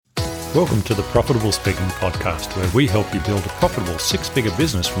Welcome to the Profitable Speaking Podcast, where we help you build a profitable six-figure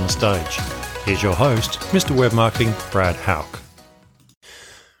business from the stage. Here's your host, Mr. Web Marketing, Brad Houck.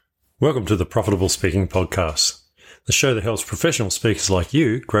 Welcome to the Profitable Speaking Podcast, the show that helps professional speakers like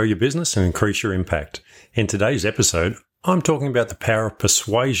you grow your business and increase your impact. In today's episode, I'm talking about the power of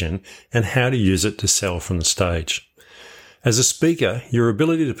persuasion and how to use it to sell from the stage. As a speaker, your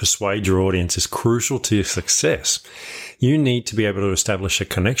ability to persuade your audience is crucial to your success. You need to be able to establish a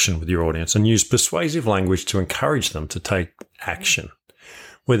connection with your audience and use persuasive language to encourage them to take action.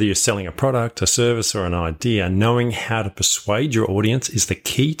 Whether you're selling a product, a service, or an idea, knowing how to persuade your audience is the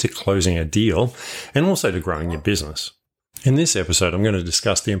key to closing a deal and also to growing your business. In this episode, I'm going to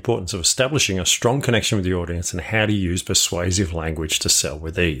discuss the importance of establishing a strong connection with your audience and how to use persuasive language to sell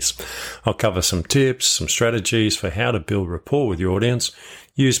with ease. I'll cover some tips, some strategies for how to build rapport with your audience,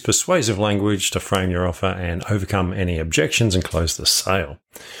 use persuasive language to frame your offer and overcome any objections and close the sale.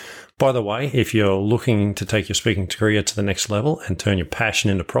 By the way, if you're looking to take your speaking career to the next level and turn your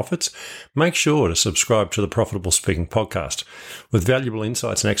passion into profits, make sure to subscribe to the Profitable Speaking Podcast. With valuable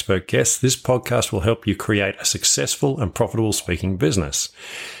insights and expert guests, this podcast will help you create a successful and profitable speaking business.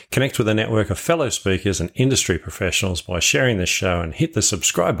 Connect with a network of fellow speakers and industry professionals by sharing this show and hit the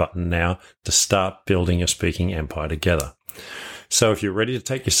subscribe button now to start building your speaking empire together. So if you're ready to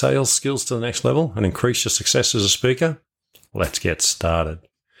take your sales skills to the next level and increase your success as a speaker, let's get started.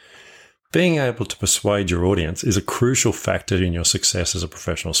 Being able to persuade your audience is a crucial factor in your success as a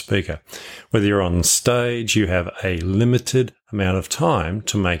professional speaker. Whether you're on stage, you have a limited amount of time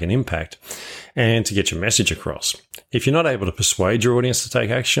to make an impact and to get your message across. If you're not able to persuade your audience to take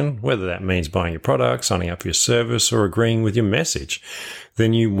action, whether that means buying your product, signing up for your service, or agreeing with your message,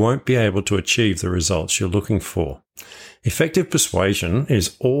 then you won't be able to achieve the results you're looking for. Effective persuasion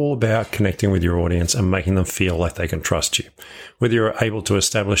is all about connecting with your audience and making them feel like they can trust you. Whether you're able to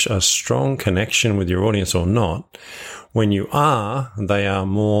establish a strong connection with your audience or not, when you are, they are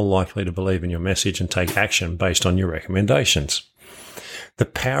more likely to believe in your message and take action based on your recommendations. The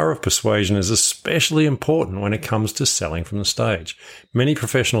power of persuasion is especially important when it comes to selling from the stage. Many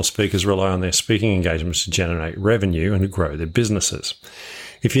professional speakers rely on their speaking engagements to generate revenue and to grow their businesses.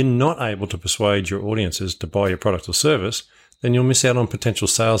 If you're not able to persuade your audiences to buy your product or service, then you'll miss out on potential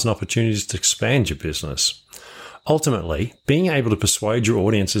sales and opportunities to expand your business. Ultimately, being able to persuade your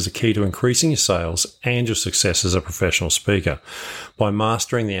audience is a key to increasing your sales and your success as a professional speaker. By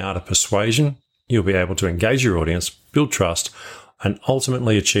mastering the art of persuasion, you'll be able to engage your audience, build trust, and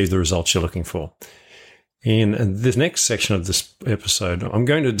ultimately achieve the results you're looking for. In the next section of this episode, I'm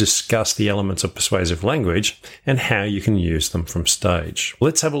going to discuss the elements of persuasive language and how you can use them from stage.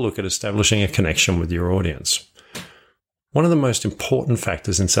 Let's have a look at establishing a connection with your audience. One of the most important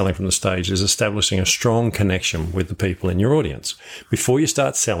factors in selling from the stage is establishing a strong connection with the people in your audience. Before you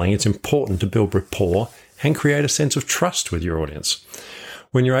start selling, it's important to build rapport and create a sense of trust with your audience.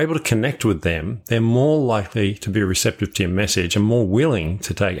 When you're able to connect with them, they're more likely to be receptive to your message and more willing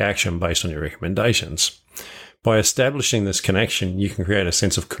to take action based on your recommendations. By establishing this connection, you can create a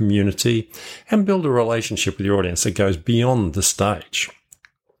sense of community and build a relationship with your audience that goes beyond the stage.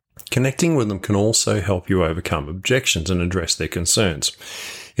 Connecting with them can also help you overcome objections and address their concerns.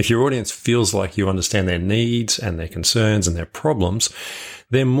 If your audience feels like you understand their needs and their concerns and their problems,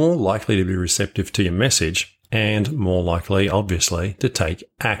 they're more likely to be receptive to your message and more likely, obviously, to take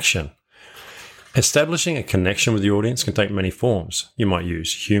action. Establishing a connection with the audience can take many forms. You might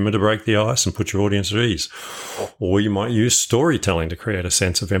use humor to break the ice and put your audience at ease. Or you might use storytelling to create a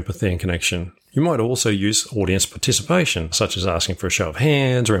sense of empathy and connection. You might also use audience participation, such as asking for a show of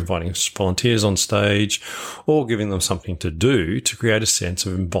hands or inviting volunteers on stage or giving them something to do to create a sense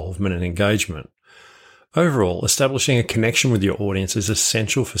of involvement and engagement. Overall, establishing a connection with your audience is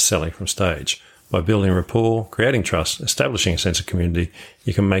essential for selling from stage. By building rapport, creating trust, establishing a sense of community,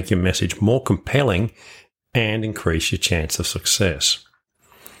 you can make your message more compelling and increase your chance of success.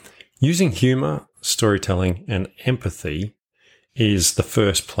 Using humor, storytelling, and empathy is the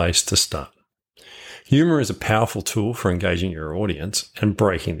first place to start. Humor is a powerful tool for engaging your audience and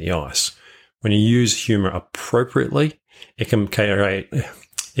breaking the ice. When you use humor appropriately, it can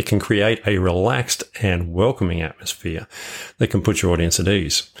create a relaxed and welcoming atmosphere that can put your audience at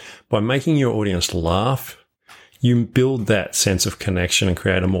ease. By making your audience laugh, you build that sense of connection and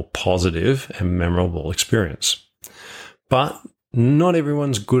create a more positive and memorable experience. But not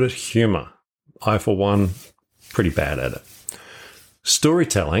everyone's good at humor. I, for one, pretty bad at it.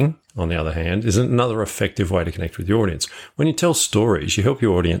 Storytelling, on the other hand, is another effective way to connect with your audience. When you tell stories, you help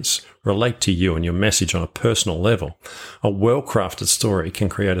your audience relate to you and your message on a personal level. A well-crafted story can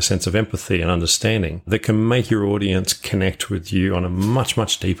create a sense of empathy and understanding that can make your audience connect with you on a much,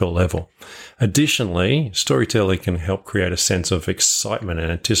 much deeper level. Additionally, storytelling can help create a sense of excitement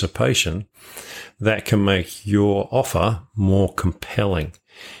and anticipation that can make your offer more compelling.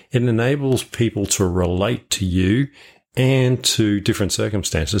 It enables people to relate to you and to different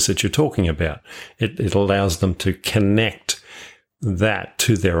circumstances that you're talking about. It allows them to connect that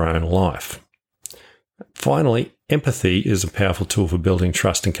to their own life. Finally, empathy is a powerful tool for building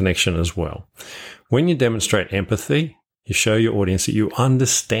trust and connection as well. When you demonstrate empathy, you show your audience that you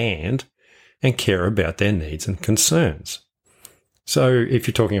understand and care about their needs and concerns. So if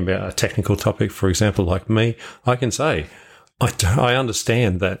you're talking about a technical topic, for example, like me, I can say, I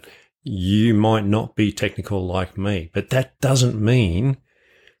understand that you might not be technical like me, but that doesn't mean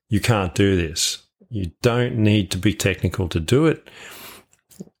you can't do this. You don't need to be technical to do it.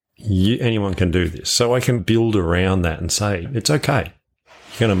 Anyone can do this. So I can build around that and say, it's okay.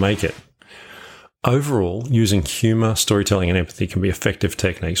 You're going to make it. Overall, using humor, storytelling, and empathy can be effective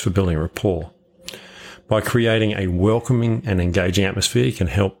techniques for building rapport. By creating a welcoming and engaging atmosphere, you can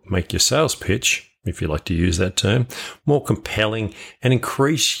help make your sales pitch, if you like to use that term, more compelling and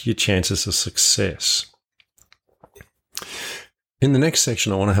increase your chances of success. In the next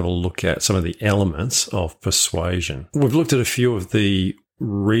section, I want to have a look at some of the elements of persuasion. We've looked at a few of the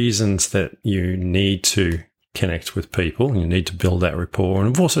reasons that you need to connect with people. You need to build that rapport. And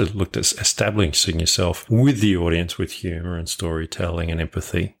we've also looked at establishing yourself with the audience with humor and storytelling and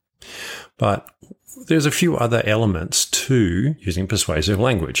empathy. But there's a few other elements to using persuasive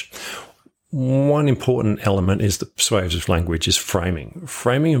language. One important element is the persuasive language is framing.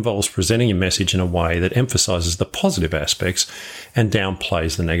 Framing involves presenting your message in a way that emphasizes the positive aspects and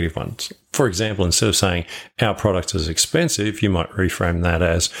downplays the negative ones. For example, instead of saying our product is expensive, you might reframe that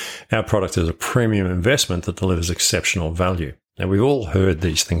as our product is a premium investment that delivers exceptional value. Now, we've all heard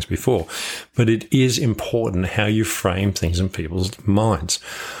these things before, but it is important how you frame things in people's minds.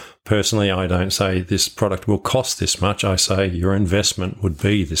 Personally, I don't say this product will cost this much. I say your investment would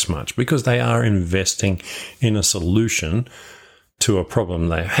be this much, because they are investing in a solution to a problem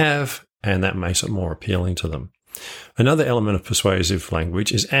they have, and that makes it more appealing to them. Another element of persuasive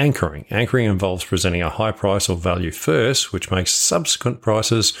language is anchoring. Anchoring involves presenting a high price or value first, which makes subsequent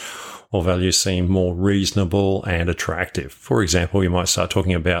prices or values seem more reasonable and attractive. For example, you might start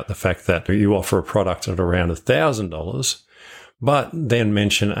talking about the fact that you offer a product at around $1,000, but then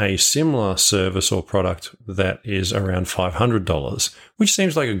mention a similar service or product that is around $500, which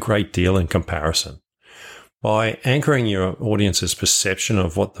seems like a great deal in comparison. By anchoring your audience's perception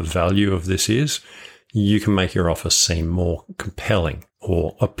of what the value of this is, you can make your offer seem more compelling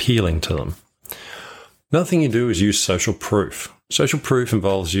or appealing to them. Another thing you do is use social proof. Social proof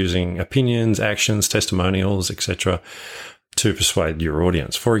involves using opinions, actions, testimonials, etc., to persuade your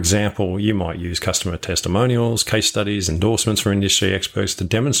audience. For example, you might use customer testimonials, case studies, endorsements for industry experts to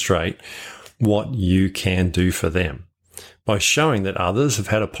demonstrate what you can do for them. By showing that others have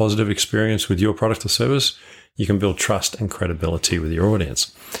had a positive experience with your product or service, you can build trust and credibility with your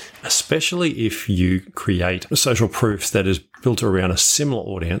audience, especially if you create social proof that is built around a similar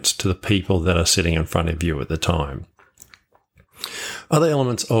audience to the people that are sitting in front of you at the time. Other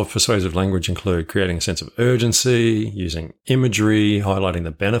elements of persuasive language include creating a sense of urgency, using imagery, highlighting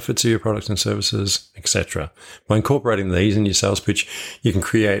the benefits of your products and services, etc. By incorporating these in your sales pitch, you can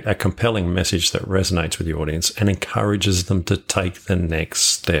create a compelling message that resonates with your audience and encourages them to take the next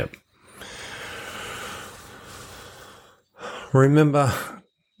step. Remember,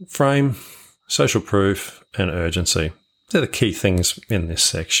 frame, social proof, and urgency. They're the key things in this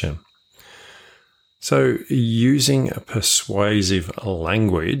section. So using a persuasive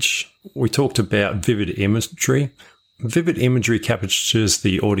language, we talked about vivid imagery. Vivid imagery captures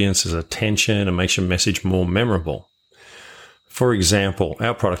the audience's attention and makes your message more memorable. For example,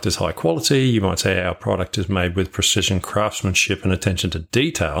 our product is high quality. You might say our product is made with precision craftsmanship and attention to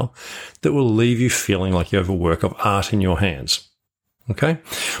detail that will leave you feeling like you have a work of art in your hands. Okay?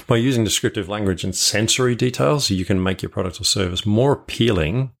 By using descriptive language and sensory details, you can make your product or service more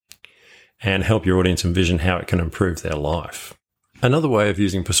appealing and help your audience envision how it can improve their life. Another way of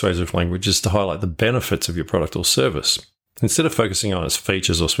using persuasive language is to highlight the benefits of your product or service. Instead of focusing on its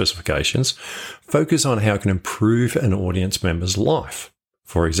features or specifications, focus on how it can improve an audience member's life.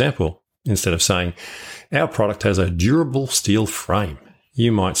 For example, instead of saying, our product has a durable steel frame,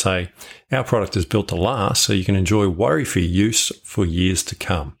 you might say, our product is built to last so you can enjoy worry-free use for years to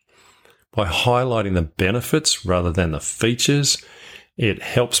come. By highlighting the benefits rather than the features, It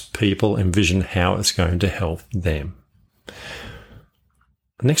helps people envision how it's going to help them.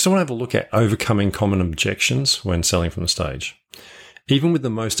 Next, I want to have a look at overcoming common objections when selling from the stage. Even with the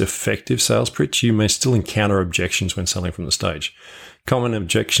most effective sales pitch, you may still encounter objections when selling from the stage. Common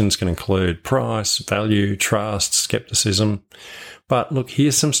objections can include price, value, trust, skepticism. But look,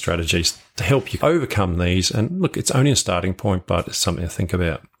 here's some strategies to help you overcome these. And look, it's only a starting point, but it's something to think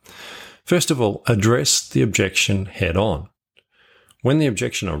about. First of all, address the objection head on. When the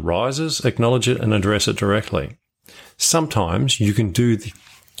objection arises, acknowledge it and address it directly. Sometimes you can do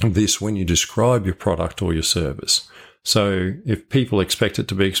this when you describe your product or your service. So if people expect it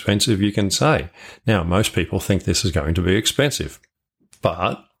to be expensive, you can say, now, most people think this is going to be expensive,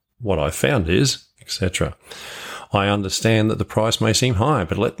 but what I found is, etc. I understand that the price may seem high,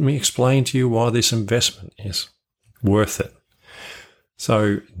 but let me explain to you why this investment is worth it.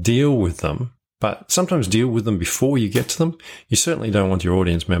 So deal with them, but sometimes deal with them before you get to them. You certainly don't want your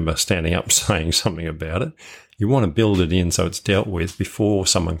audience member standing up saying something about it. You want to build it in so it's dealt with before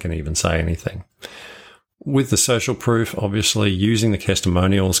someone can even say anything. With the social proof, obviously, using the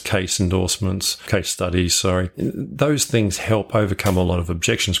testimonials, case studies, those things help overcome a lot of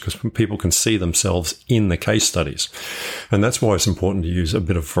objections because people can see themselves in the case studies. And that's why it's important to use a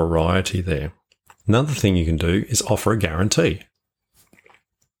bit of variety there. Another thing you can do is offer a guarantee.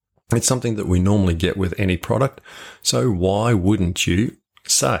 It's something that we normally get with any product. So why wouldn't you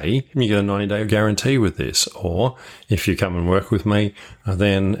say you get a 90-day guarantee with this? Or if you come and work with me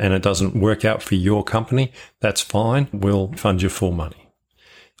and it doesn't work out for your company, that's fine. We'll fund your full money.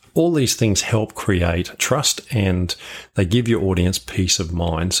 All these things help create trust and they give your audience peace of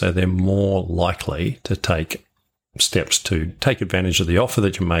mind. So they're more likely to take steps to take advantage of the offer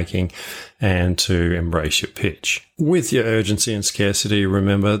that you're making and to embrace your pitch. With your urgency and scarcity,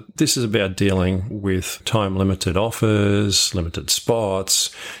 remember, this is about dealing with time-limited offers, limited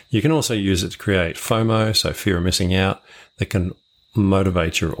spots. You can also use it to create FOMO, so fear of missing out, that can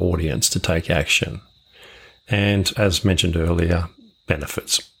motivate your audience to take action. And as mentioned earlier,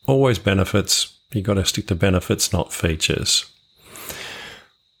 benefits. Always benefits. You've got to stick to benefits, not features.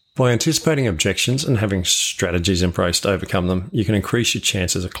 By anticipating objections and having strategies in place to overcome them, you can increase your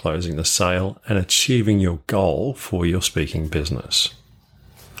chances of closing the sale and achieving your goal for your speaking business.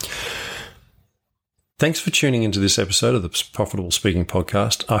 Thanks for tuning into this episode of the Profitable Speaking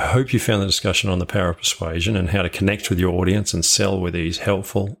Podcast. I hope you found the discussion on the power of persuasion and how to connect with your audience and sell with ease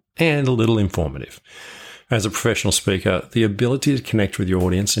helpful and a little informative. As a professional speaker, the ability to connect with your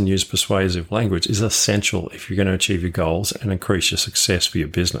audience and use persuasive language is essential if you're going to achieve your goals and increase your success for your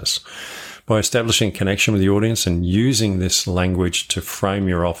business. By establishing connection with the audience and using this language to frame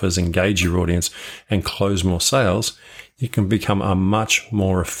your offers, engage your audience, and close more sales, you can become a much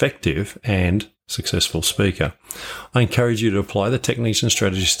more effective and successful speaker. I encourage you to apply the techniques and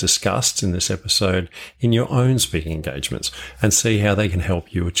strategies discussed in this episode in your own speaking engagements and see how they can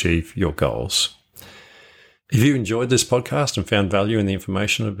help you achieve your goals. If you enjoyed this podcast and found value in the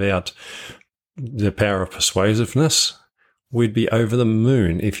information about the power of persuasiveness, we'd be over the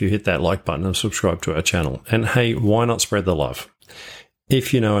moon if you hit that like button and subscribe to our channel. And hey, why not spread the love?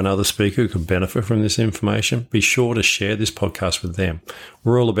 If you know another speaker who could benefit from this information, be sure to share this podcast with them.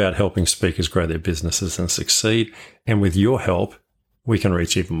 We're all about helping speakers grow their businesses and succeed. And with your help, we can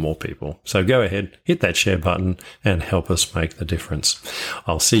reach even more people. So go ahead, hit that share button and help us make the difference.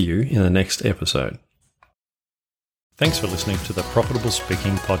 I'll see you in the next episode. Thanks for listening to the Profitable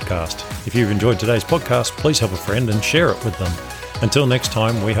Speaking Podcast. If you've enjoyed today's podcast, please help a friend and share it with them. Until next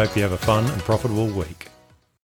time, we hope you have a fun and profitable week.